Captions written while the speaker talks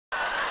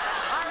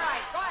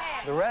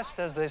The rest,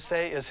 as they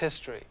say, is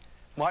history.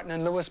 Martin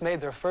and Lewis made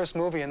their first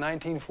movie in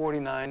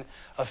 1949,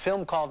 a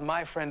film called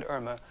My Friend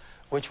Irma,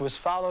 which was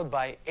followed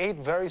by 8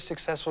 very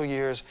successful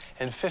years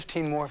and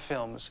 15 more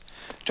films.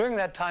 During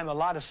that time, a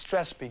lot of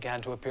stress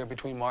began to appear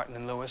between Martin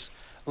and Lewis,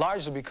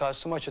 largely because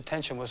so much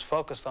attention was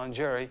focused on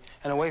Jerry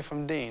and away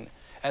from Dean,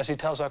 as he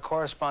tells our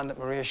correspondent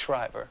Maria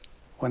Shriver.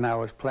 When I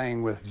was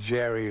playing with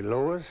Jerry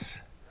Lewis,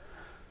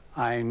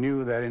 I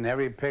knew that in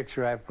every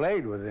picture I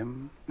played with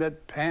him,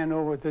 that pan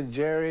over to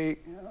Jerry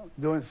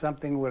doing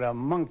something with a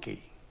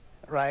monkey,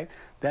 right?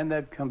 Then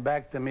that'd come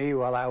back to me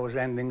while I was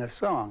ending a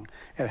song.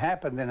 It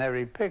happened in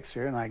every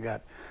picture, and I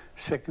got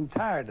sick and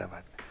tired of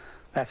it.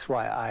 That's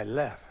why I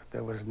left.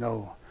 There was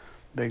no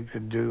big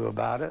to-do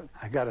about it.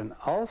 I got an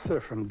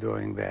ulcer from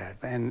doing that,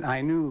 and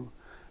I knew,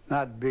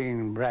 not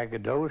being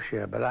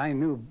braggadocio, but I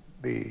knew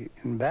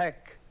in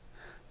back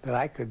that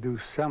I could do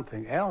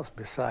something else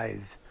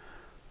besides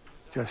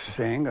just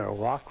sing or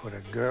walk with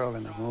a girl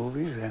in the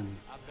movies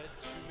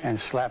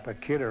and slap a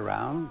kid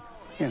around,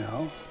 you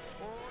know.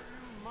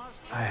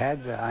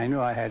 I knew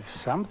I had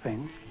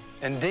something.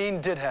 And Dean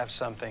did have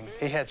something.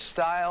 He had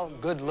style,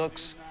 good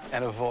looks,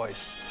 and a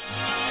voice.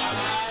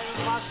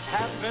 I must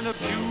have been a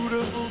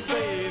beautiful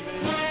baby.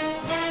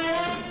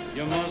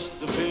 You must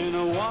have been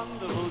a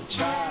wonderful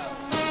child.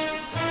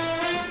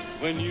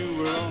 When you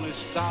were only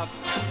stopped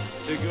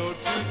to go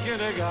to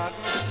kindergarten,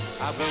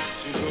 I bet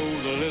you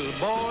drove the little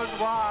boys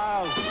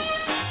wild.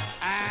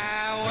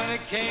 And when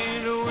it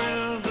came to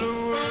winning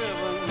blue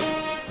ribbon,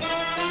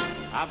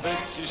 I bet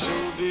you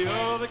showed the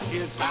other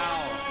kids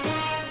how.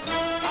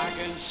 I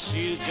can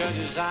see the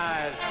judge's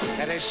eyes,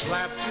 and they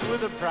slapped you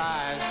with a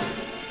prize.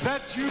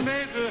 Bet you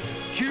made the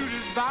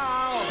cutest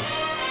bow.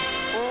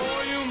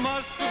 Oh, you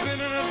must have been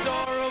an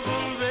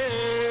adorable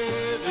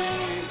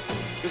lady.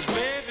 'Cause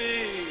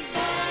baby,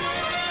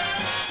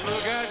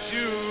 look at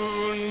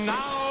you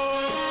now.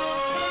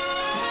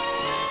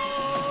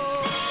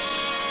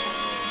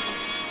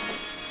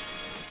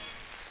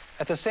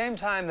 At the same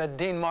time that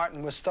Dean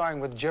Martin was starring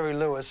with Jerry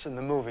Lewis in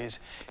the movies,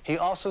 he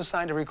also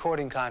signed a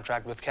recording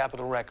contract with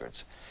Capitol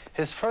Records.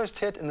 His first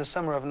hit in the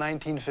summer of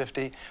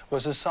 1950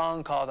 was a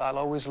song called I'll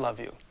Always Love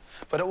You.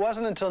 But it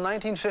wasn't until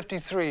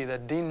 1953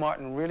 that Dean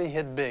Martin really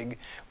hit big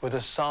with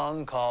a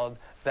song called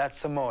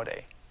That's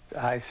Amore.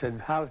 I said,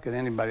 how could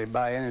anybody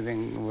buy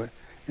anything with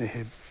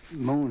the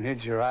moon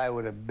hits your eye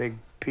with a big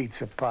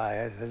pizza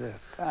pie? I said,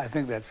 I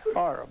think that's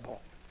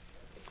horrible.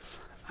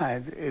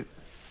 It's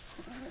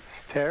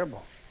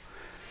terrible.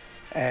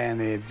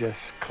 And it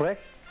just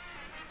clicked,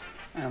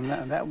 and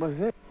that was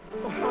it.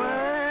 When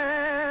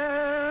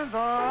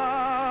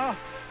the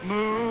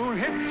moon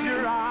hits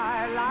your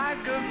eye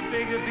like a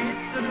big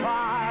pizza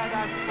pie,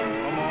 that's the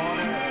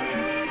morning.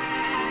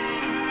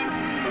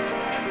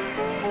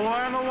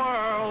 When the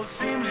world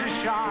seems to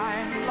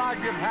shine like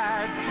you've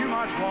had too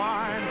much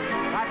wine,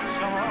 that's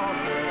the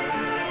morning.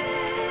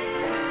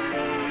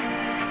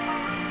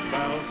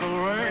 Bells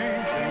will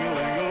ring,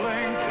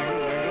 ting-a-ling-a-ling,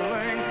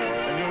 ting-a-ling-a-ling,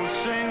 and you'll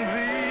sing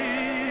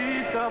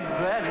the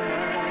better.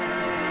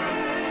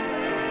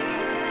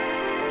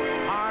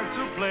 Hard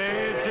to play,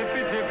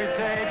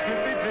 tippy-tippy-tay,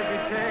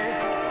 tippy-tippy-tay,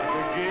 like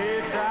a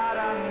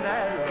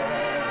guitar-and-there.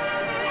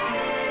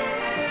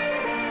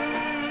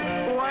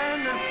 When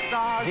the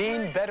stars...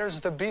 Dean betters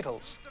the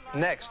Beatles,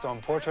 next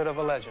on Portrait of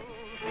a Legend.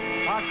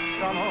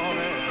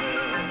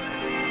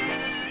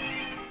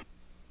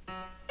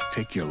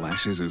 Take your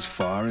lashes as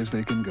far as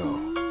they can go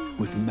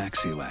with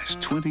Maxi Lash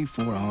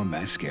 24-hour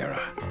mascara.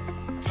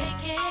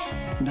 Take it.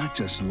 Not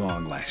just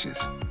long lashes.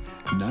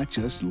 Not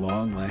just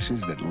long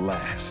lashes that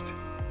last.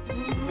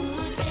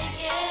 Ooh, take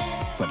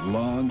it. But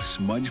long,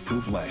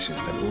 smudge-proof lashes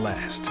that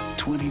last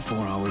 24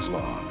 hours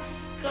long.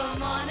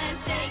 Come on and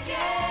take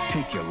it.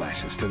 Take your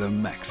lashes to the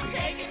Maxi.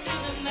 Take it to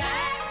the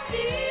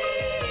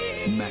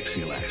Maxi.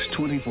 Maxi Lash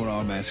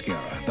 24-hour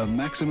mascara. The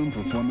maximum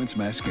performance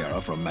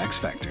mascara from Max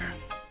Factor.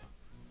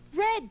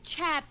 Red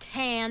chapped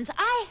hands,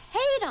 I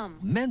hate them.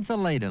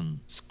 Mentholate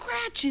 'em.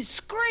 Scratches,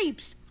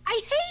 scrapes,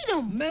 I hate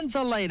them.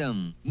 Mentholate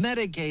 'em.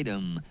 Medicate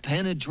 'em.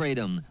 Penetrate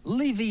 'em.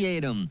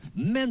 Alleviate 'em.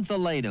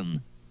 Mentholate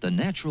 'em. The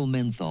natural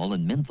menthol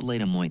and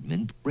mentholatum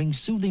ointment brings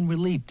soothing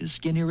relief to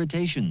skin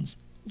irritations.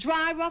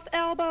 Dry, rough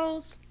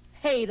elbows,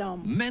 hate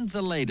them.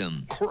 Mentholate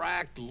 'em.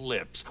 Cracked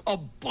lips,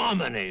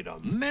 abominate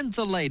 'em.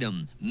 Mentholate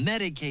 'em.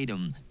 Medicate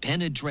 'em.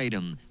 Penetrate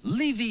 'em.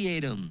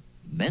 Alleviate 'em.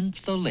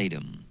 Mentholate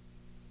 'em.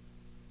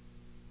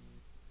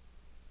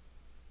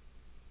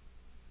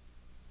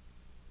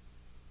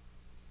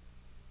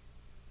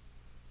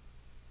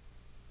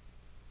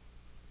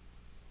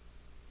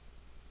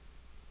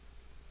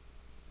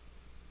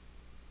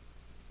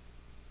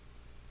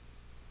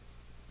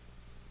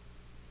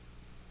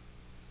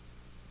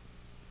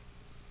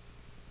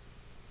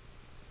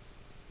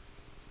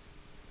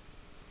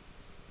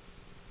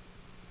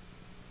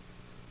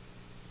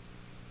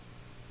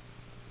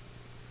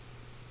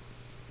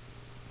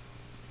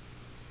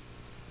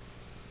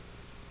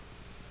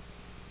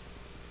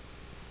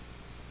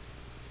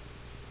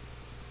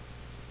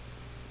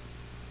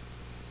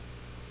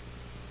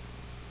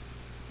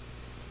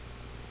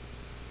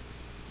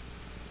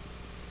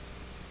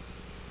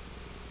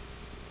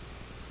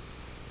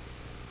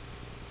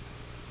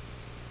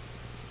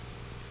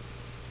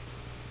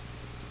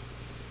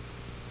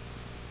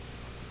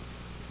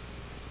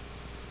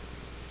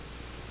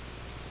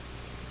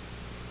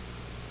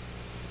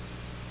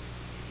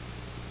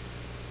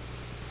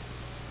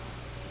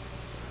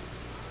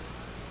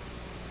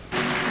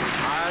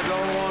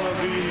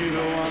 be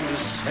the one to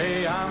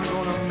say I'm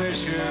gonna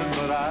miss you,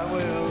 but I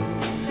will.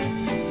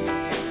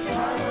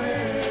 I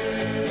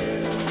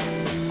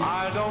will.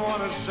 I don't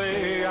want to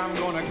say I'm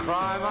gonna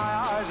cry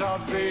my eyes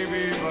out,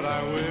 baby, but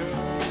I will.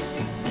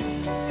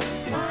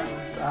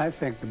 I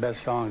think the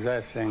best songs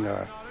I sing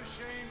are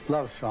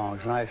love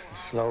songs, nice and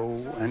slow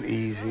and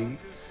easy,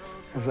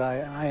 because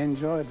I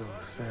enjoy those.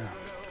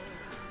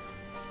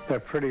 They're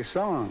pretty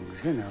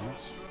songs, you know.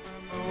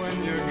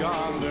 When you're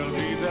gone, there'll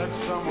be that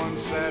someone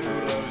sad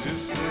who loves you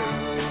still.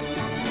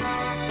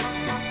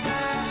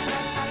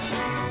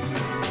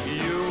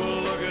 You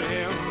will look at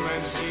him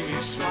and see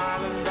me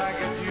smiling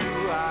back at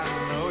you. I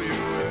know you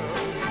will.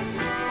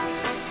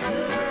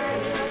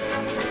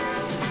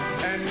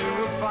 And you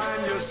will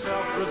find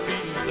yourself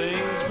repeating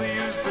things we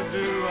used to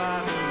do. I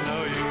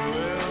know you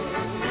will.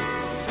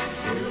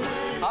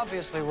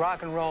 Obviously,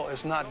 rock and roll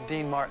is not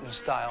Dean Martin's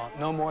style,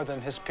 no more than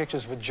his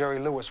pictures with Jerry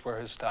Lewis were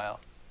his style.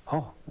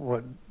 Oh,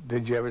 what,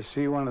 did you ever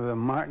see one of the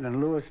Martin and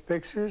Lewis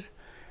pictures?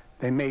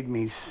 They made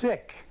me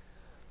sick.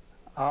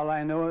 All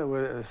I know, it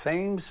was the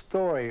same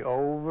story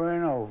over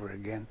and over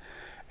again.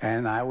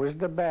 And I was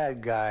the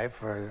bad guy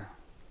for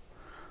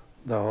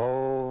the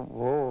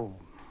whole,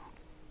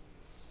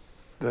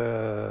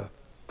 the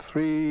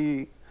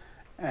 3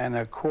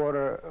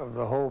 1/4 of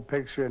the whole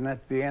picture, and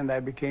at the end I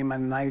became a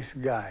nice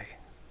guy.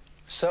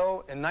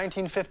 So, in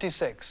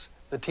 1956,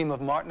 the team of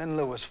Martin and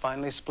Lewis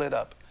finally split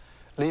up,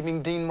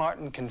 leaving Dean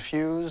Martin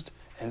confused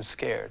and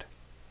scared.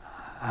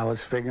 I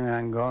was figuring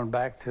on going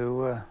back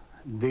to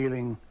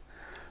dealing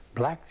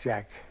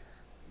blackjack,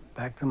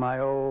 back to my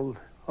old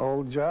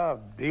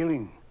job,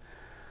 dealing.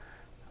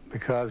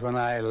 Because when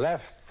I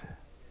left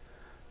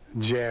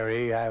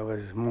Jerry, I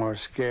was more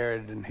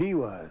scared than he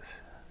was,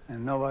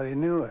 and nobody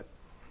knew it.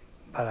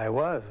 But I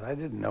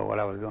didn't know what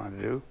I was going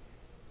to do.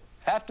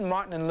 After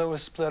Martin and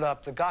Lewis split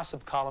up, the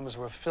gossip columns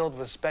were filled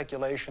with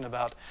speculation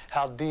about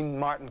how Dean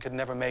Martin could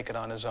never make it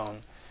on his own.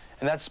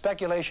 And that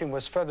speculation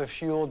was further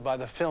fueled by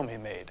the film he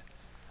made,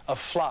 a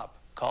flop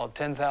called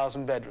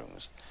 10,000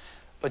 Bedrooms.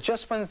 But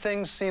just when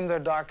things seemed their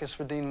darkest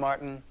for Dean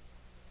Martin,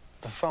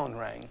 the phone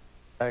rang.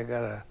 I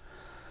got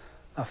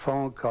a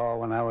phone call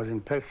when I was in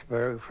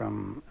Pittsburgh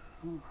from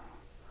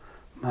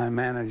my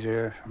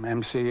manager from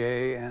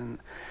MCA, and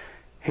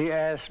he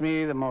asked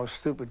me the most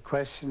stupid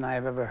question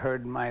I've ever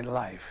heard in my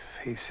life.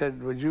 He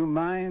said, "Would you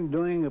mind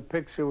doing a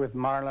picture with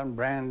Marlon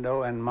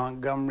Brando and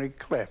Montgomery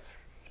Clift?"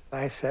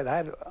 I said,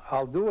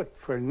 I'll do it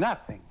for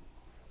nothing.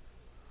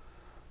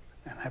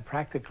 And I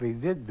practically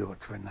did do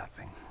it for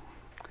nothing,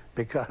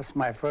 because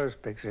my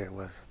first picture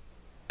was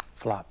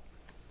flop.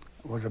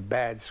 It was a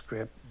bad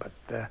script, but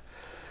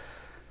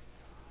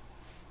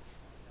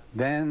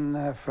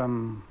then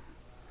from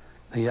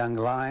the Young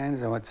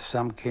Lions, I went to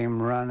Some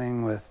Came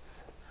Running with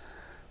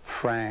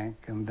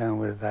Frank, and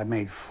then I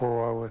made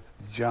 4 with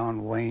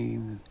John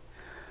Wayne,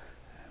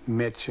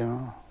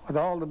 Mitchell, with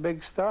all the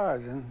big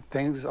stars, and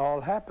things all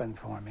happened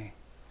for me.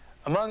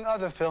 Among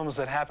other films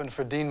that happened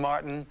for Dean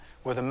Martin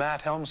were the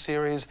Matt Helm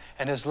series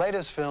and his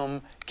latest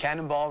film,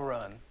 Cannonball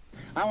Run.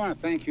 I want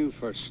to thank you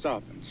for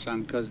stopping,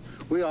 son, because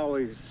we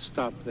always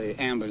stop the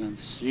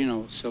ambulance, you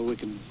know, so we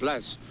can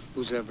bless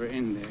who's ever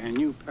in there. And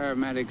you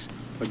paramedics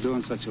are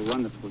doing such a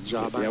wonderful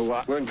job. Yeah,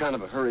 well, we're in kind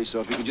of a hurry, so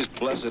if you could just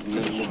bless it and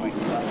then we'll be...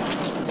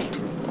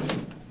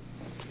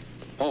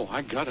 Oh,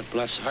 I gotta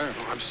bless her.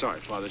 Oh, I'm sorry,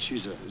 Father.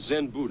 She's a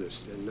Zen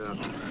Buddhist, and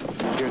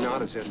you're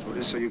not a Zen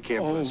Buddhist, so you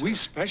can't bless her. We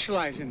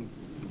specialize in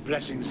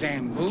blessing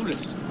Zen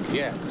Buddhists.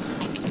 Yeah.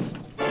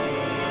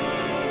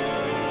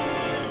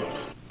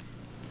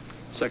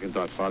 Second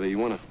thought, Father, you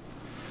wanna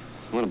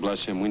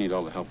bless him? We need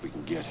all the help we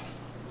can get.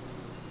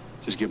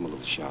 Just give him a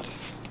little shot.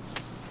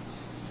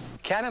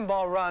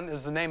 Cannonball Run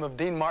is the name of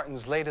Dean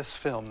Martin's latest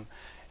film,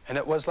 and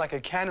it was like a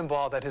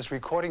cannonball that his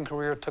recording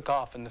career took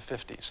off in the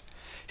 50s.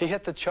 He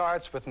hit the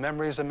charts with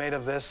Memories Are Made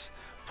of This,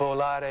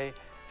 Volare,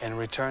 and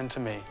Return to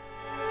Me.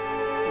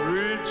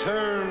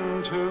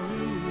 Return to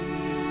me.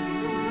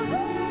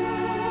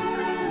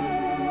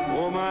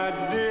 Oh, my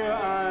dear,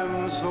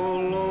 I'm so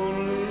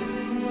lonely.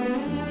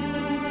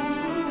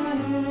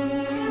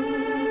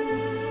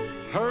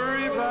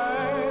 Hurry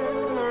back,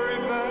 hurry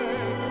back.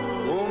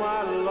 Oh,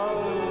 my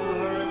love,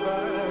 hurry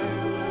back.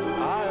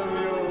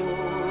 I'm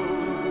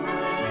yours.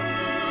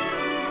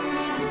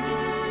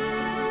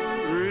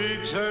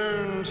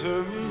 Return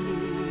to me.